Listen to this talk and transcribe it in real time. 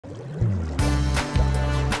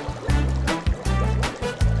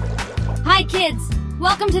Hi kids!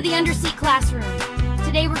 Welcome to the Undersea classroom.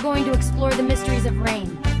 Today we're going to explore the mysteries of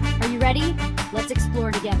rain. Are you ready? Let's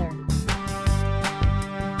explore together.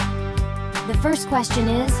 The first question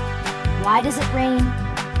is, why does it rain?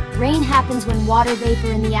 Rain happens when water vapor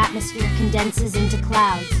in the atmosphere condenses into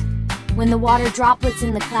clouds. When the water droplets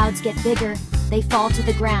in the clouds get bigger, they fall to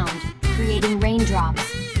the ground, creating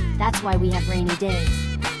raindrops. That's why we have rainy days.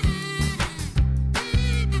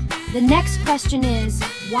 The next question is,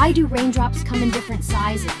 why do raindrops come in different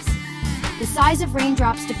sizes? The size of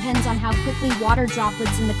raindrops depends on how quickly water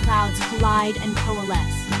droplets in the clouds collide and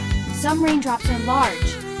coalesce. Some raindrops are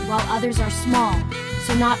large, while others are small,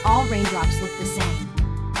 so not all raindrops look the same.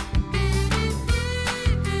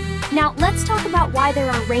 Now, let's talk about why there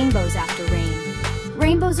are rainbows after rain.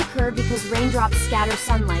 Rainbows occur because raindrops scatter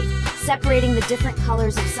sunlight, separating the different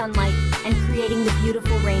colors of sunlight and creating the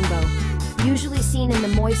beautiful rainbow, usually seen in the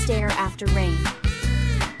moist air after rain.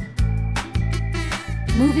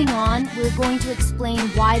 Moving on, we're going to explain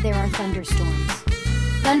why there are thunderstorms.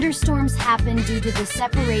 Thunderstorms happen due to the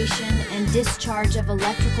separation and discharge of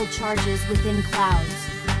electrical charges within clouds,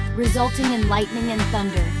 resulting in lightning and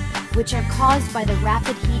thunder, which are caused by the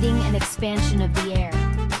rapid heating and expansion of the air.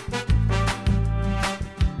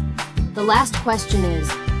 The last question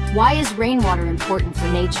is, why is rainwater important for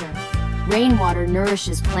nature? Rainwater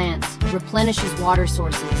nourishes plants, replenishes water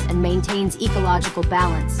sources, and maintains ecological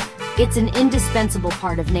balance. It's an indispensable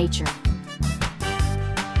part of nature.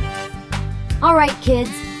 Alright kids,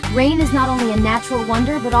 rain is not only a natural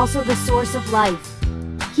wonder but also the source of life.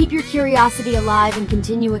 Keep your curiosity alive and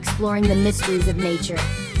continue exploring the mysteries of nature.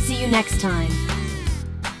 See you next time.